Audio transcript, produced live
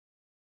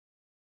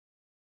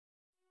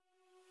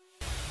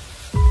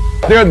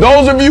There are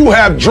those of you who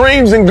have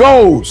dreams and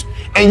goals,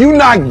 and you're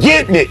not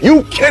getting it.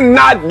 You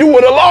cannot do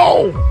it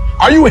alone.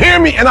 Are you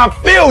hearing me? And I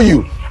feel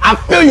you. I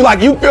feel you.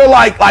 Like you feel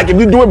like if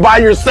you do it by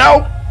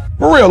yourself,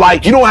 for real,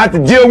 like you don't have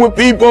to deal with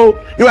people.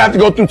 You don't have to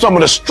go through some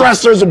of the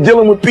stressors of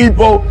dealing with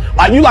people.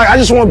 Like I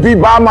just want to be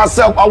by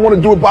myself. I want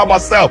to do it by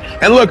myself.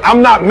 And look,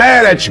 I'm not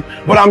mad at you,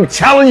 but I'm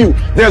telling you,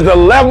 there's a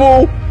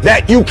level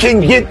that you can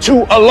get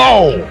to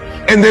alone.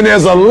 And then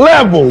there's a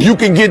level you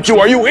can get to.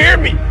 Are you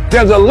hearing me?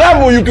 There's a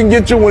level you can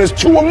get to when it's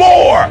two or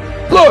more.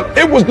 Look,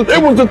 it was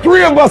the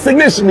three of us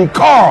initially,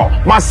 Carl,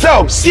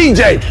 myself,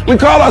 CJ. We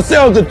call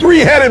ourselves the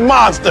three-headed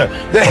monster.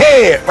 The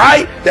head,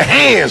 right? The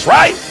hands,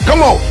 right?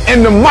 Come on.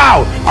 And the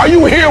mouth. Are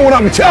you hearing what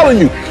I'm telling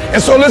you?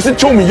 And so listen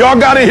to me. Y'all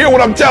got to hear what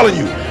I'm telling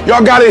you.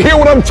 Y'all got to hear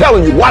what I'm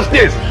telling you. Watch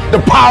this. The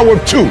power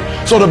of two.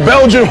 So the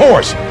Belgian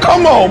horse.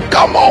 Come on,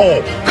 come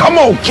on, come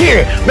on,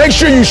 kid. Make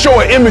sure you show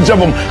an image of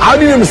him. I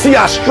didn't even see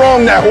how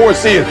strong that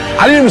horse is.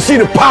 I didn't even see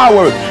the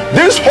power.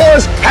 This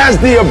horse has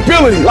the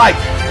ability,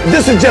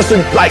 this is just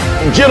a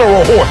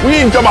general horse. We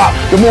ain't talking about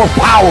the more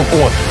powerful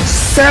one.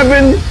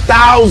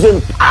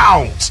 7,000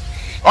 pounds.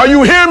 Are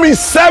you hearing me?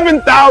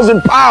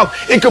 7,000 pounds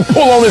it could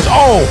pull on its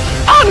own.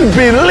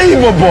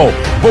 Unbelievable.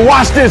 But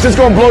watch this, it's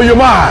gonna blow your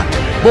mind.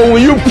 But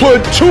when you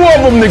put two of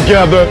them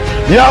together,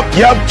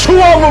 two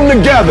of them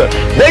together,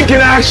 they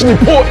can actually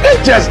pull,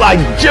 it's just like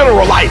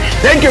general,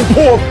 they can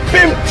pull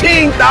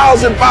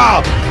 15,000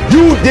 pounds.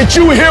 Did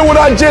you hear what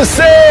I just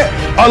said?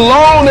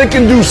 Alone, they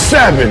can do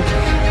 7.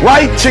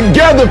 Right?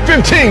 Together,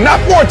 15, not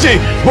 14.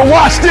 But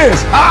watch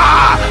this.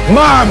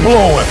 Mind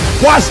blowing.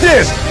 Watch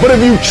this. But if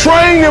you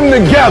train them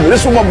together,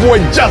 this is what my boy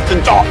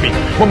Justin taught me.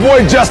 My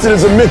boy Justin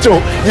is a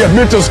mental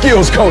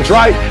skills coach,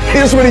 right?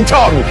 Here's what he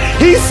taught me.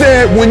 He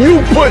said, when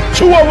you put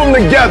two of them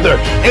together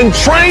and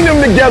train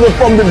them together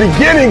from the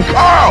beginning,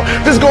 Carl,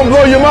 this is going to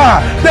blow your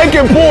mind. They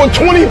can pull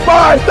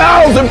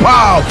 25,000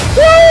 pounds.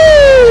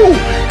 Woo!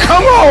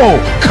 Come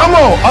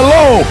on,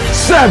 alone,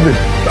 7.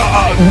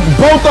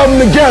 Both of them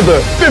together,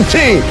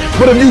 15.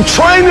 But if you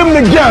train them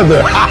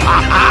together,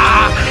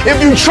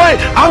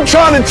 I'm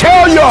trying to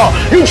tell y'all,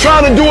 you're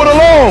trying to do it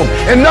alone.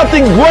 And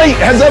nothing great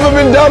has ever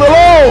been done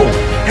alone.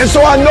 And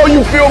so I know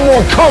you feel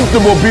more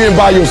comfortable being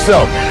by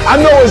yourself.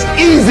 I know it's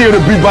easier to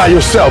be by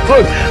yourself.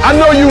 Look, I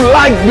know you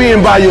like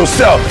being by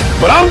yourself.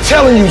 But I'm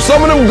telling you,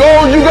 some of them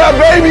goals you got,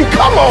 baby,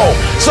 come on.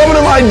 Some of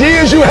them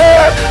ideas you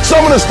have,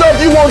 some of the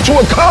stuff you want to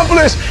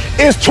accomplish,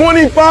 is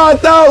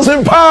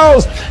 25,000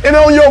 pounds. And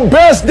on your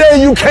best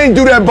day, you can't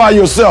do that by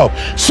yourself.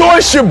 So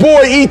it's your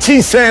boy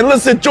E.T. saying,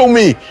 listen to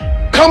me.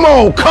 Come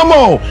on.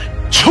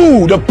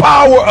 2, the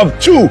power of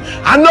 2.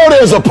 I know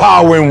there's a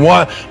power in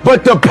 1,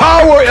 but the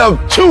power of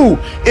 2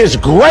 is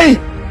great.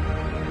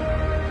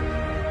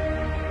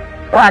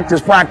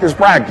 Practice. Reps.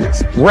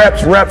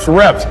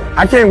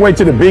 I can't wait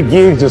till the big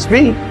gigs to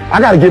speak.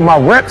 I got to get my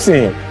reps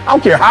in. I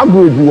don't care how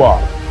good you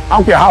are. I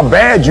don't care how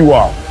bad you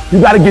are. You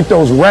got to get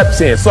those reps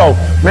in. So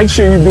make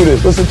sure you do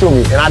this. Listen to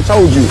me. And I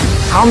told you,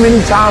 how many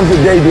times a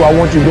day do I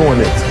want you doing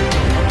this?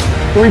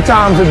 3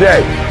 times a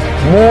day.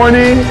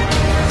 Morning,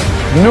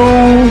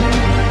 noon,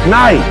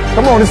 night.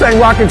 Come on, this ain't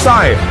rocket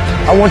science.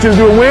 I want you to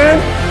do it when?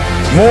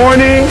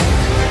 Morning,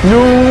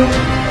 noon,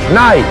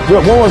 night.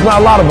 Good. One was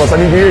not a lot of us. I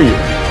need to hear you.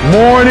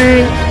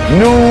 Morning,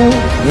 noon,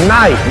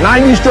 night.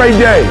 90 straight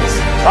days.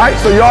 Right?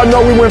 So y'all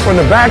know we went from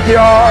the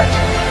backyard.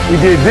 We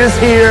did this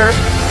here.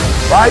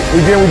 Right?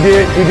 We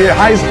did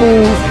high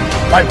schools.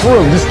 Like, for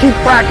real, just keep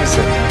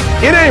practicing.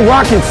 It ain't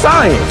rocket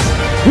science.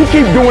 You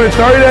keep doing it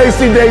 30 days,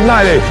 60 days,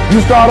 90 days.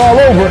 You start all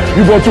over,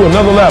 you go to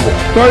another level.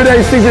 30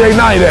 days, 60 days,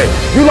 90 days.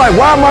 You like,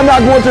 why am I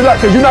not going to that?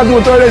 Because you're not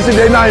doing 30 days,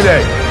 60 days, 90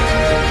 days.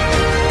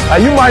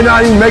 You might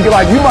not even make it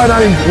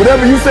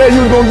whatever you said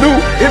you was going to do,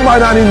 it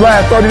might not even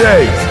last 30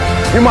 days.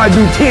 You might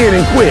do 10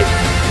 and quit.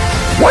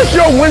 What's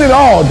your win it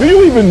all? Do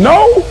you even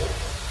know?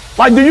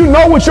 Do you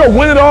know what your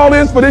win it all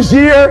is for this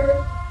year?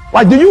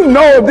 Do you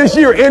know if this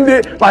year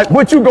ended,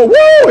 what you go,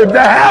 woo, if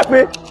that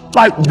happened?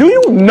 Do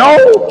you know?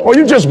 Or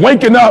you just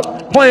waking up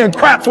playing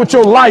craps with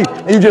your life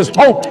and you just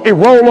hope it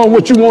roll on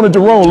what you wanted to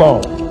roll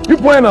on? You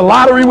playing a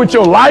lottery with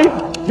your life?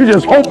 You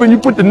just hoping you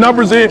put the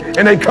numbers in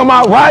and they come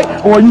out right?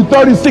 Or are you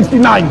 30, 60,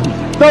 90?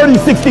 30,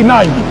 60,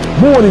 90.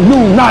 Morning,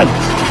 noon, night.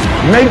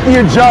 Make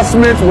the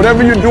adjustments.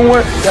 Whatever you're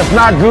doing that's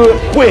not good,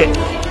 quit.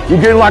 You're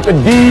getting like a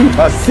D,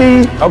 a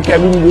C. Okay,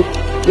 you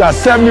got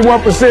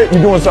 71%,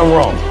 you're doing something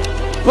wrong.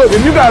 Look,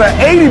 if you got an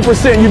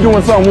 80%, you're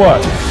doing something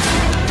what?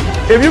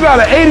 If you got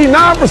an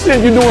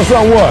 89%, you're doing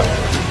something what?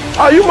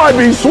 Oh, you might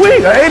be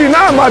sweet. An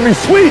 89 might be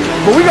sweet,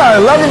 but we got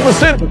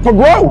 11% for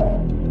growth.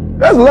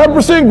 That's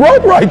 11%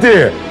 growth right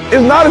there.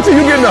 It's not until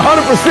you get to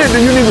 100%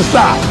 that you need to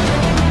stop.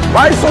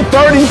 Right? So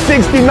 30,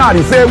 60,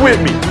 90. Say it with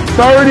me.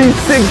 30,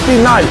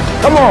 60, 90.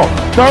 Come on.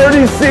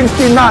 30,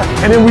 60,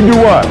 90. And then we do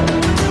what?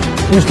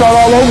 We start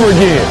all over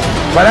again.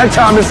 By that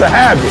time, it's a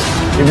habit.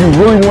 If you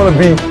really want to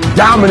be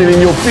dominant in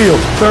your field,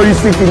 30,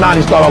 60,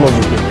 90, start all over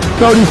again.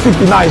 30,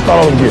 60, 90, start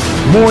all over again.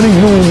 Morning,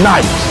 noon,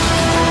 night.